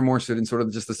 right? And they're more interested in sort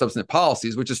of just the substantive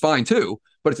policies, which is fine too,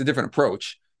 but it's a different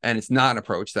approach. And it's not an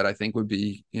approach that I think would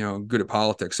be, good at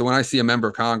politics. So when I see a member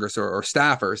of Congress or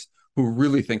staffers who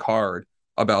really think hard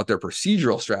about their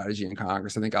procedural strategy in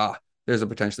Congress, I think, there's a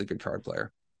potentially good card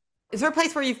player. Is there a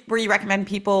place where you recommend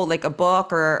people, like a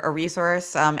book or a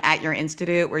resource at your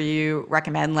institute, where you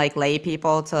recommend like lay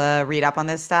people to read up on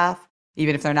this stuff,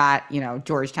 even if they're not,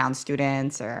 Georgetown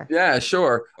students? Or Yeah,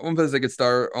 sure. One place I could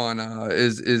start on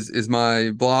is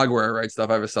my blog where I write stuff.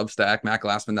 I have a Substack,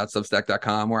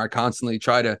 mattglassman.substack.com, where I constantly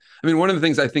try to. I mean, one of the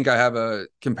things I think I have a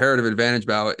comparative advantage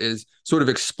about is sort of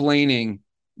explaining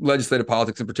legislative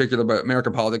politics in particular, but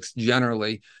American politics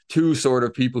generally, to sort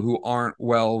of people who aren't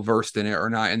well versed in it or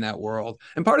not in that world.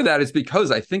 And part of that is because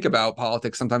I think about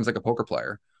politics sometimes like a poker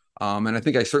player. And I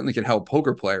think I certainly can help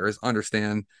poker players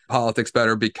understand politics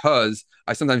better, because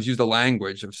I sometimes use the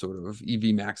language of sort of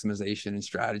EV maximization and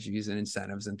strategies and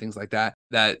incentives and things like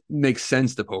that makes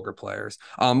sense to poker players.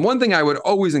 One thing I would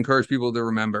always encourage people to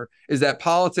remember is that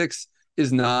politics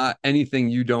is not anything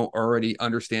you don't already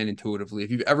understand intuitively.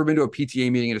 If you've ever been to a PTA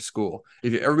meeting at a school,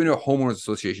 if you've ever been to a homeowners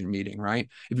association meeting, right?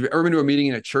 If you've ever been to a meeting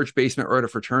in a church basement or at a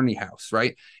fraternity house,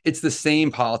 right? It's the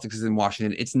same politics as in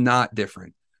Washington. It's not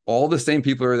different. All the same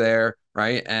people are there,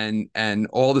 right? And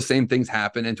all the same things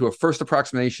happen. And to a first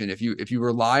approximation, if you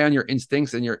rely on your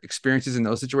instincts and your experiences in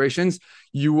those situations,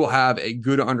 you will have a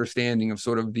good understanding of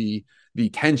sort of the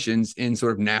tensions in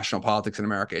sort of national politics in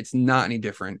America. It's not any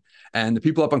different. And the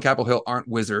people up on Capitol Hill aren't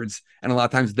wizards. And a lot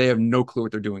of times they have no clue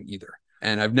what they're doing either.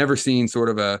 And I've never seen sort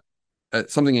of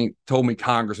something told me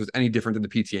Congress was any different than the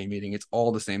PTA meeting. It's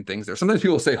all the same things there. Sometimes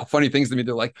people say funny things to me.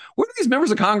 They're like, where do these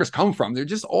members of Congress come from? They're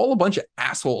just all a bunch of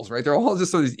assholes, right? They're all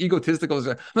just sort of these egotistical.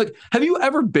 I'm like, have you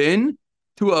ever been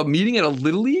to a meeting at a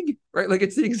Little League, right? Like,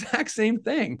 it's the exact same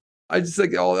thing. I just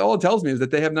like, all it tells me is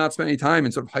that they have not spent any time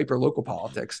in sort of hyper local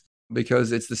politics.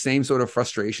 because it's the same sort of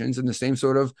frustrations and the same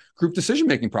sort of group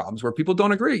decision-making problems where people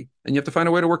don't agree and you have to find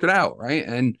a way to work it out, right?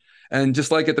 And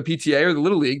just like at the PTA or the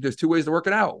Little League, there's two ways to work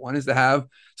it out. One is to have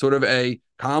sort of a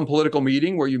calm political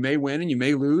meeting where you may win and you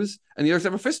may lose, and the other is to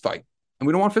have a fist fight. And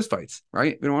we don't want fist fights,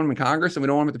 right? We don't want them in Congress and we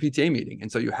don't want them at the PTA meeting.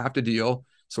 And so you have to deal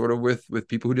sort of with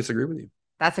people who disagree with you.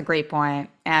 That's a great point.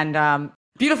 And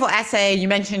beautiful essay. You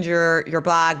mentioned your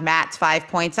blog, Matt's 5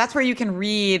 Points. That's where you can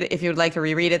read, if you would like to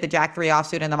reread it, the Jack 3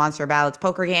 offsuit and the Monster Ballads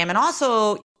poker game, and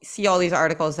also see all these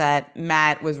articles that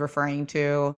Matt was referring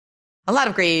to. A lot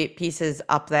of great pieces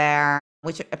up there,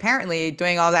 which apparently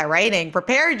doing all that writing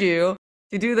prepared you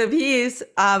to do the piece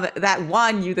that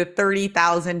won you the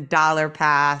 $30,000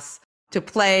 pass to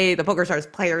play the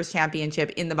PokerStars Players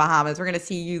Championship in the Bahamas. We're going to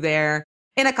see you there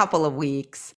in a couple of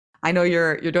weeks. I know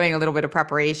you're doing a little bit of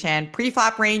preparation,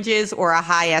 pre-flop ranges or a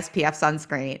high SPF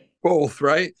sunscreen. Both,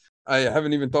 right? I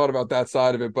haven't even thought about that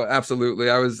side of it, but absolutely.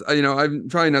 I'm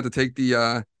trying not to take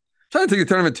the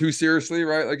tournament too seriously,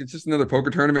 right? Like it's just another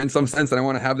poker tournament in some sense, and I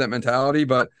want to have that mentality.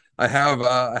 But I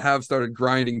have started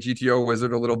grinding GTO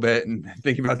Wizard a little bit and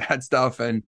thinking about that stuff.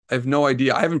 And I have no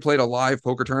idea. I haven't played a live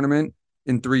poker tournament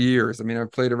in 3 years. I mean,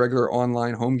 I've played a regular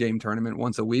online home game tournament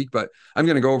once a week, but I'm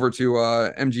going to go over to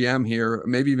MGM here,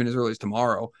 maybe even as early as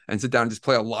tomorrow, and sit down and just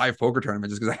play a live poker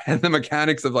tournament just because I had the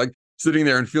mechanics of like sitting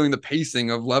there and feeling the pacing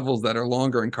of levels that are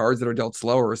longer and cards that are dealt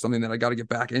slower is something that I got to get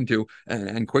back into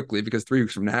and quickly, because 3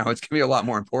 weeks from now, it's going to be a lot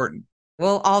more important.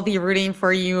 We'll all be rooting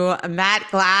for you. Matt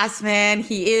Glassman,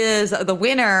 he is the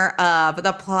winner of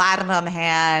the Platinum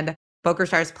Hand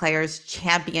PokerStars Players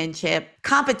Championship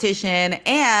competition,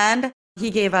 and he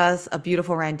gave us a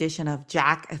beautiful rendition of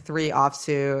Jack 3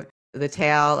 offsuit, the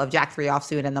tale of Jack 3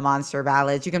 offsuit and the Monster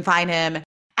Ballads. You can find him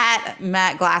at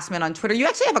Matt Glassman on Twitter. You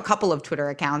actually have a couple of Twitter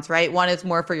accounts, right? One is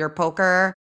more for your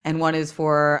poker and one is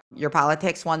for your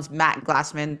politics. One's Matt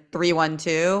Glassman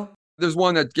 312. There's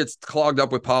one that gets clogged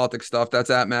up with politics stuff. That's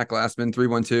at Matt Glassman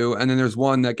 312. And then there's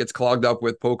one that gets clogged up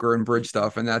with poker and bridge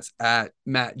stuff. And that's at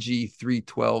Matt G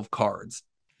 312 cards.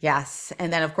 Yes.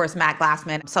 And then, of course, Matt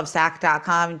Glassman,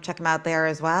 Substack.com. Check him out there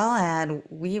as well. And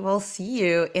we will see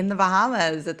you in the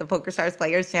Bahamas at the PokerStars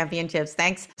Players Championships.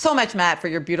 Thanks so much, Matt, for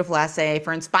your beautiful essay,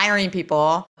 for inspiring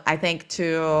people, I think,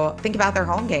 to think about their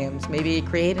home games, maybe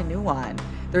create a new one.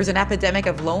 There's an epidemic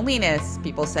of loneliness,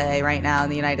 people say, right now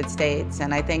in the United States.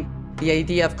 And I think the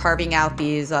idea of carving out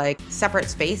these like separate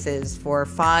spaces for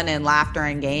fun and laughter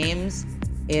and games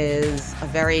is a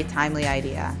very timely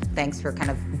idea. Thanks for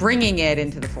kind of bringing it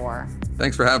into the fore.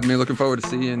 Thanks for having me. Looking forward to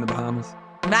seeing you in the Bahamas.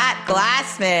 Matt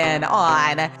Glassman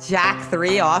on Jack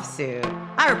 3 offsuit,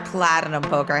 our Platinum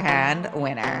Poker Hand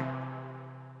winner.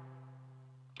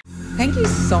 Thank you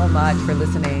so much for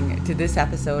listening to this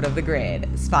episode of The Grid,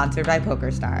 sponsored by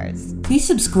PokerStars. Please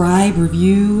subscribe,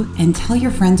 review, and tell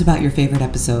your friends about your favorite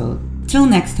episode. Till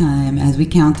next time, as we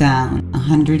count down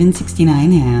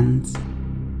 169 hands.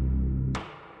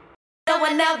 No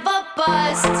one ever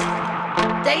bust.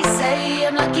 They say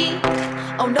I'm lucky.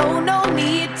 Oh no, no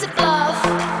need to bluff.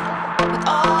 With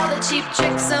all the cheap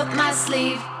tricks up my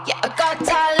sleeve, yeah, I got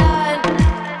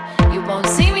talent. You won't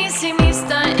see me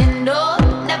stunting. No,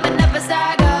 never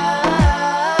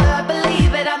stagger.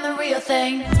 Believe it, I'm the real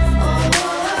thing. Oh,